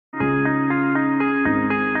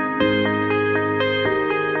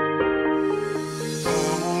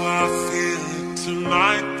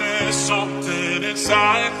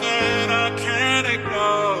inside that I can't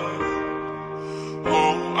ignore.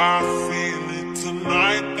 Oh, I feel it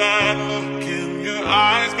tonight. That look in your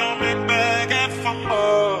eyes got me begging for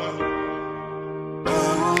more.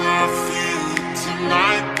 Oh, I feel it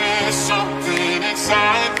tonight. There's something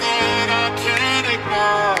inside that I can't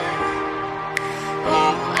ignore.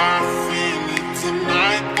 Oh, I feel it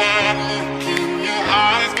tonight. That look in your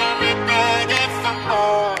eyes got me begging for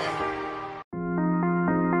more.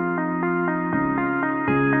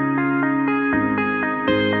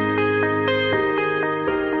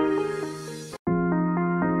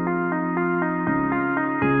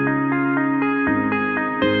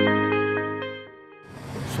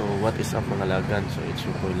 So what is up mga lagan? So it's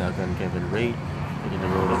your boy Lagan Kevin Ray in the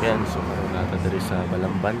road again. So karon nata diri sa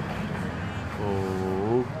Balamban. So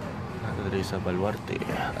nata diri sa Baluarte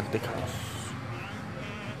Antique House.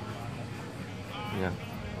 Yeah.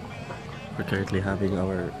 We're currently having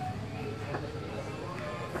our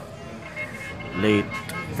late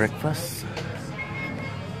breakfast.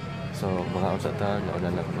 So mga unsa ta nauna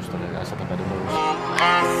na gusto na asa ta padulong.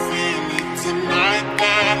 I feel it tonight.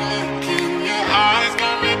 That look in your eyes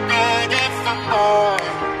got me begging for more.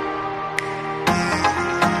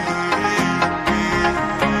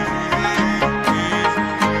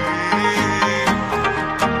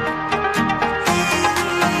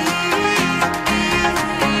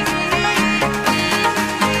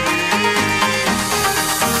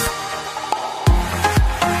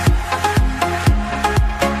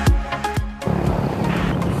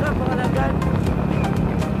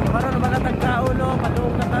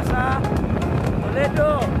 Toledo.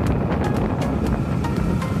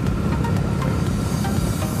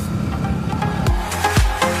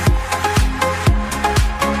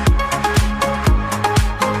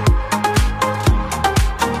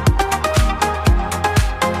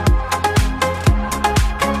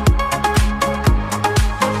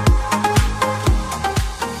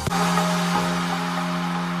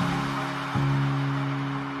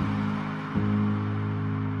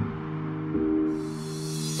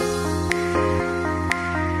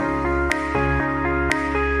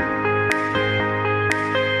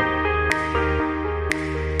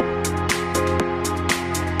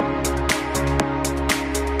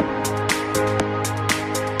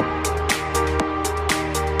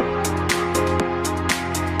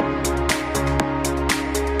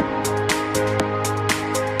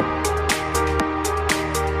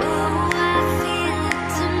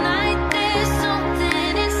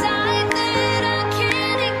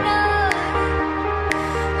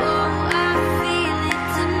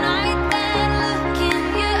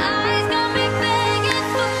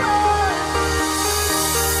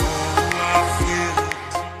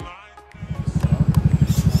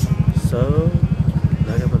 So,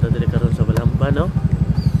 nagapunta din karon sa Balamban, no?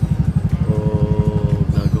 O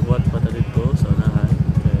nagawa pa ta dito sa unahan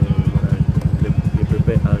kay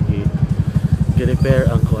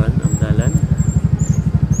i-repair ang kuan, ang dalan.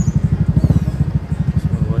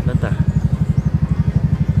 So, what na ta?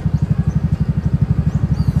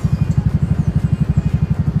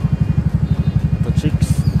 To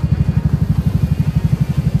chicks.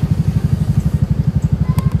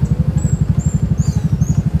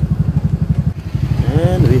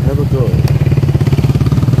 And we have a go.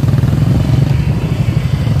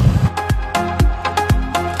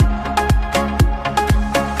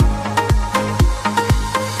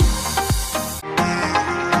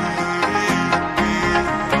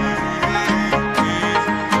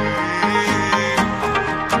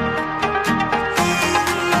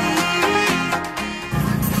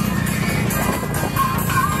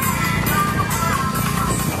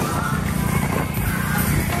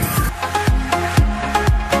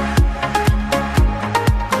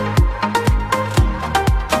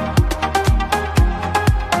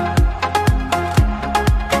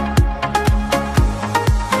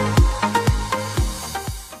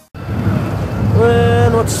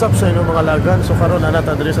 What's up sa inyo mga lagan? So karon na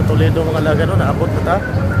ta diri sa Toledo mga lagan, no? Naabot na ta.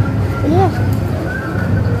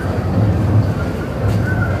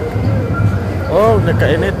 Oh,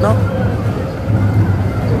 nagkainit, no?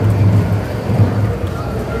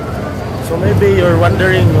 So maybe you're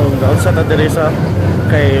wondering kung unsa ta diri sa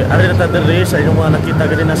kay ari na ta diri sa inyong mga nakita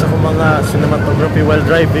gani na sa akong mga cinematography while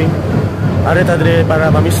driving. Ari ta diri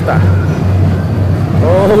para mamista.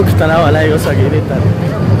 Oh, tanaw alay ko sa ginitan.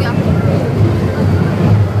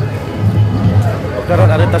 Karon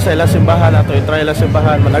arita sa ila simbahan ato i-try ila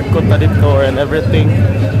simbahan managkot ta dito and everything.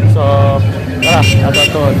 So tara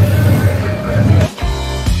abaton.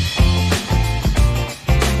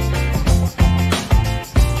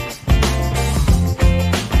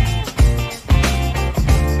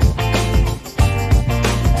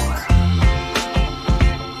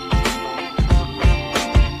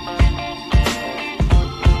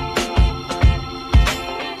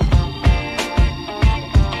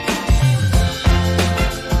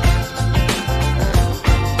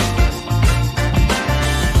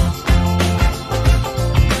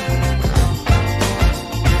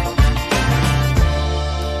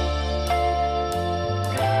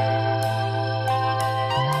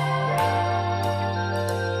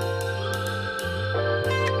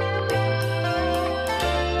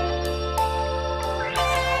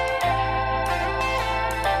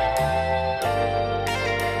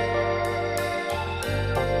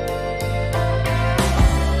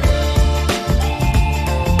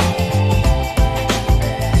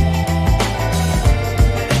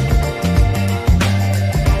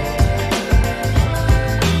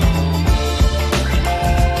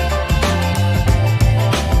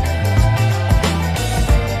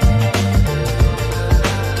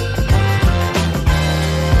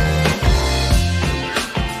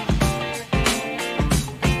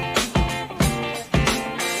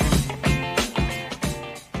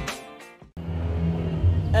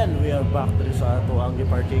 back diri sa ato ang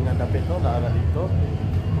parkingan dapit no naa dito.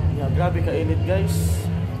 Ya grabe ka init guys.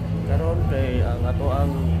 Karon kay ang ato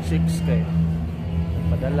ang chicks kay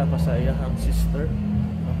padala pa sa iyang sister.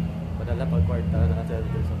 No? Padala pag kwarta na natin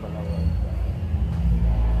sa Palawan.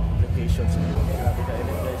 Applications grabe ka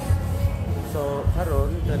init guys. So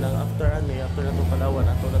karon kanang after nato Palawan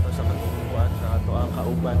ato na to sa katungkuan sa ato ang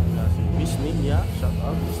kauban na si Miss Ninya. Shout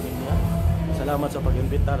out Miss Ninya. Salamat sa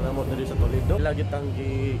pag-imbitar namo diri sa Toledo. Lagi tang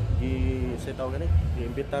say tawag gani,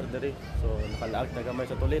 gi-imbitar diri. So nakalaag na gamay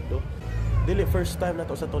sa Toledo. Dili first time na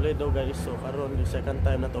to sa Toledo guys. So karon di second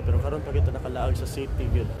time na to pero karon pag ito nakalaag sa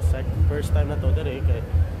city gyud. First time na to diri kay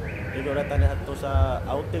igo ra tani adto sa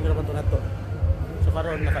outing ra man to nato. So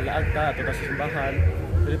karon nakalaag ta ato ta sa simbahan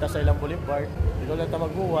diri ta sa ilang boulevard. Igo lang ta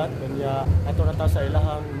magbuhat kanya ato na ta sa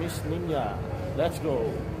ilahang Miss Ninya. Let's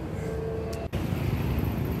go.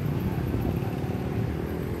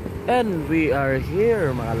 And we are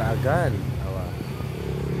here mga laagan. Awa.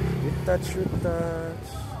 Retouch.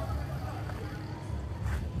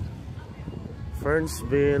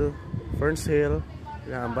 Ferns Hill.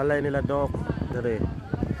 Yan, balay nila Doc. Dere.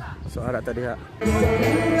 So ara ta diha.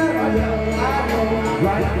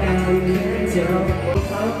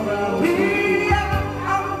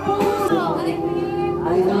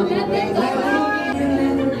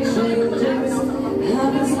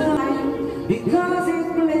 Because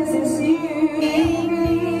it blesses you,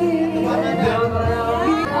 I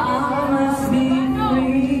must be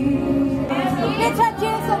free. Pizza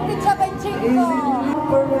Chico, Pizza Benchico.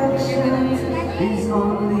 Perfection is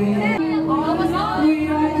only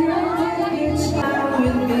we are created each time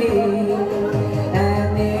with me.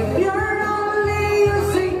 And if you're only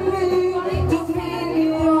using me to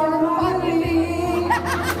feed your family,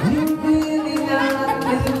 you're really not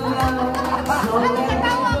in love. So let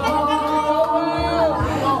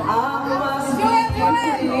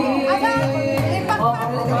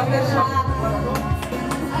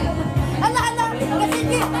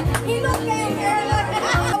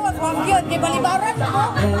di balibaran mo.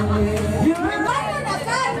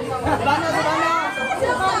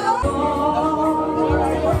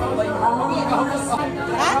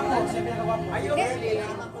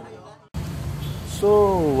 So,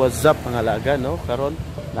 what's up mga alaga no? Karon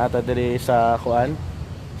nata diri sa kuan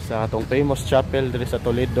sa atong famous chapel diri sa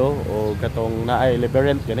Toledo o katong naay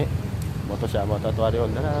Labyrinth gani. Moto siya mo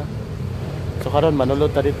tatuaryon na. So karon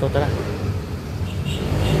manulod ta dito tara.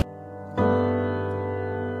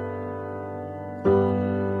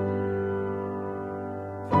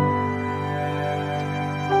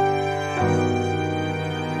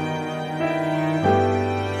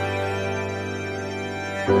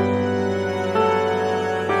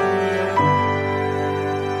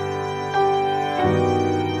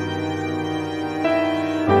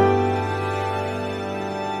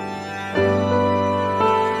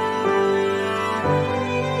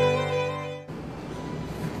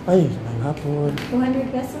 Ay, may hapon.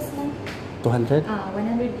 200 pesos lang. 200?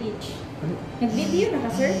 100 each. Nag-video na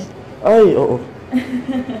ka, sir? Ay, oo.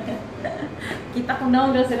 Kita ko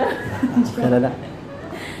na daw sila. Kaya na.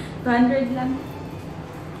 200 lang.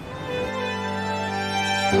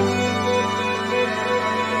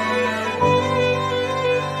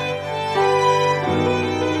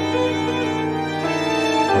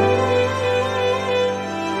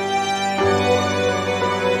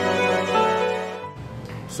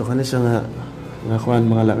 So kani siya nga kuan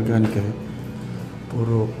mga laagan kay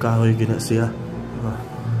puro kahoy gina siya.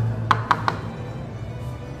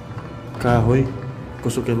 Kahoy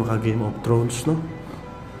kusog kay maka Game of Thrones no.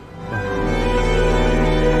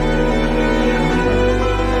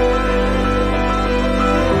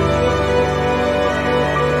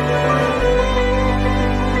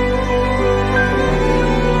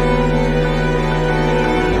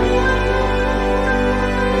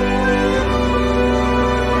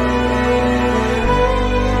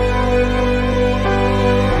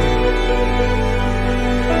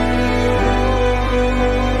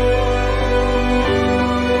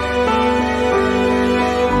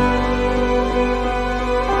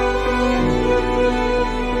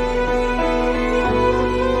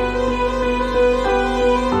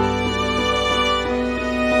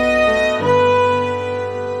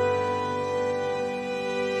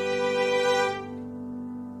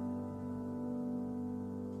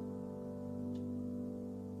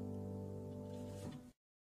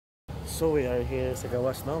 So we are here sa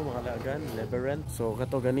gawas no mga lagan, Labyrinth. So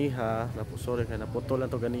kato ganiha, sorry kay naputol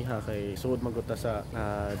lang to ganiha kay suod man gud ta sa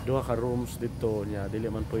duha ka rooms dito nya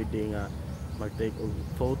dili man pwede nga mag-take og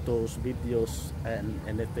photos, videos and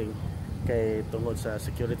anything kay tungod sa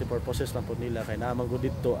security purposes lang po nila kay naamang gud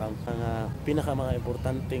dito ang mga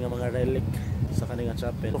importante nga mga relic sa kaning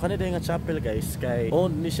chapel. So kanina nga chapel guys kay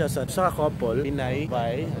owned ni siya sa couple Pinay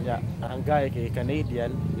by ang guy kay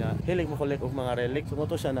Canadian nga hilig mo collect og mga relic.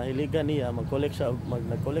 Sumoto siya na hiligan niya nag-collect siya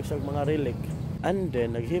og mga relic. And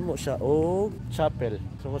then naghimo siya og chapel.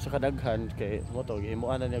 So sa kadaghan kay moto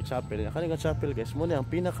gihimuan na niya chapel. Kani nga chapel guys mo ni ang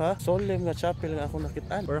pinaka solemn nga chapel nga akong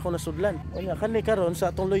nakitaan or ako nasudlan. Unya kani karon sa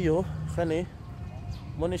atong luyo kani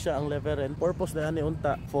mo ni siya ang Labyrinth. Purpose na ani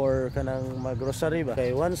unta for kanang mag-grocery ba. Kay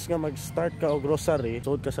once nga mag-start ka og grocery,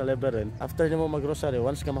 sud ka sa Labyrinth. After nimo mag-grocery,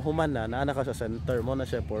 once ka mahuman na naana ka sa center mo na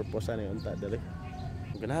siya purpose ani unta dali.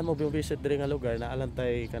 Ganahan mo visit diri nga lugar na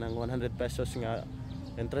alantay kanang 100 pesos nga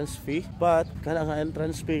entrance fee, but kanang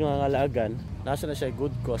entrance fee nga ngalagan nasa na siya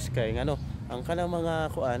good cost kay ngano ang kanang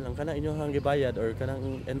mga kuan ang kanang inyong gibayad or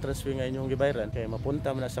kanang entrance fee nga inyong gibayaran kay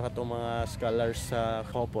mapunta man na sa katong mga scholars sa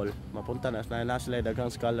couple, mapunta na sila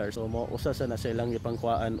daghang scholars, so mo usa sa na sa ilang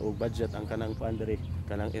gipangkuan og budget ang kanang kuan diri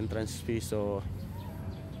kanang entrance fee. So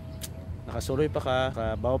nakasuroy pa ka,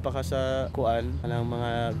 kabaw pa ka sa kuan kanang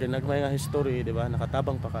mga ginagmay nga history, di ba?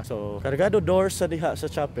 Nakatabang pa ka. So kargado door sa diha sa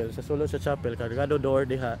chapel, sa sulod sa chapel, kargado door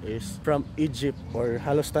diha is from Egypt or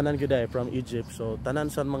halos tanan gyud ay from Egypt. So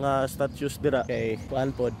tanan sa mga statues dira kay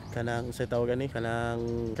kuan pod kanang sa tawag ni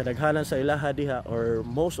kanang kadaghanan sa ilaha diha or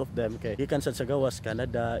most of them kay gikan sa gawas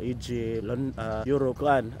Canada, Egypt, Europe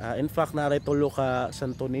kuan. In fact naray tulo ka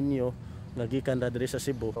Santo Niño nga gikan ra diri sa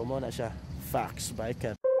Cebu. So mo na siya facts by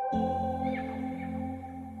Kat.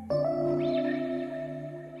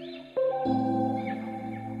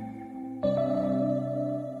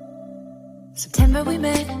 September we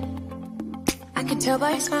met, I could tell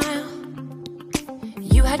by your smile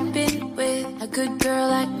you hadn't been with a good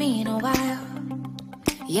girl like me in a while.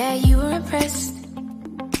 Yeah, you were impressed,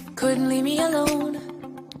 couldn't leave me alone.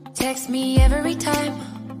 Text me every time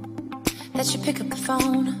that you pick up the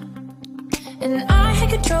phone. And I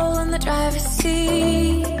had control on the driver's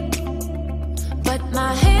seat, but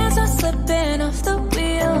my hands are slipping off the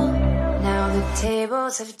wheel. Now the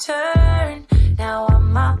tables have turned, now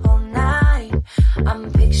I'm up all night.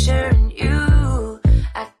 I'm picturing you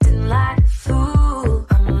acting like a fool.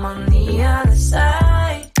 I'm on the other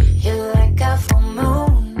side, you're like a full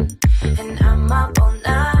moon, and I'm up all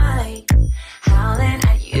night howling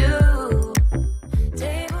at you.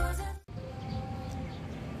 Tables have...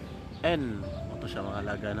 And ito siya mga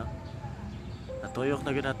laga, no? Natuyok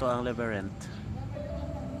na ginato ang Labyrinth.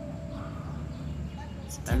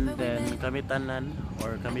 And then kami tanan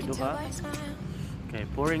or kami duha kay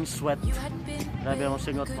pouring sweat. Grabe ang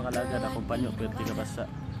singot mga laga na kumpanyo pero di ka basa.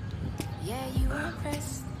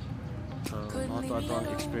 So ato ang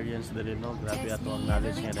experience diri, no? Grabe ato ang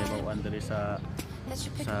knowledge nga naibawan diri sa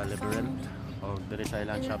Labyrinth o diri sa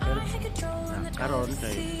ilang chapel. Karon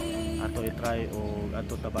kay ato i-try o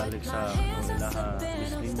ato tabalik sa ilaha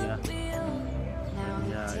Miss Ninya.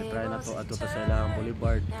 I-try na to ato ta sa ilang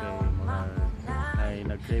boulevard kay mga ay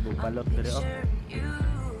nag-crave og balot diri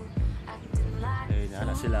kay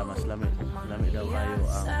ana sila mas lami daw kayo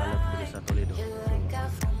ang balot diri sa Toledo.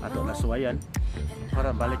 So ato nasuwayan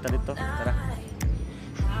para balik ta dito. Tara.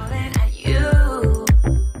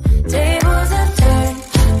 Tables have turned.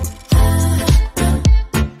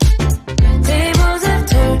 Tables have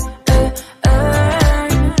turned.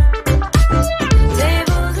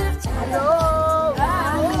 Tables have turned.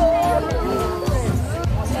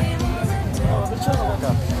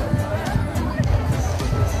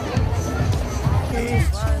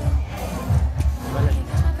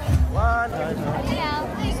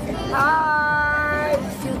 I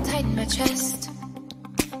feel tight in my chest,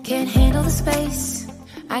 can't handle the space.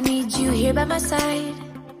 I need you here by my side.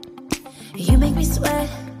 You make me sweat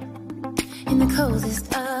in the coldest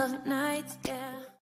of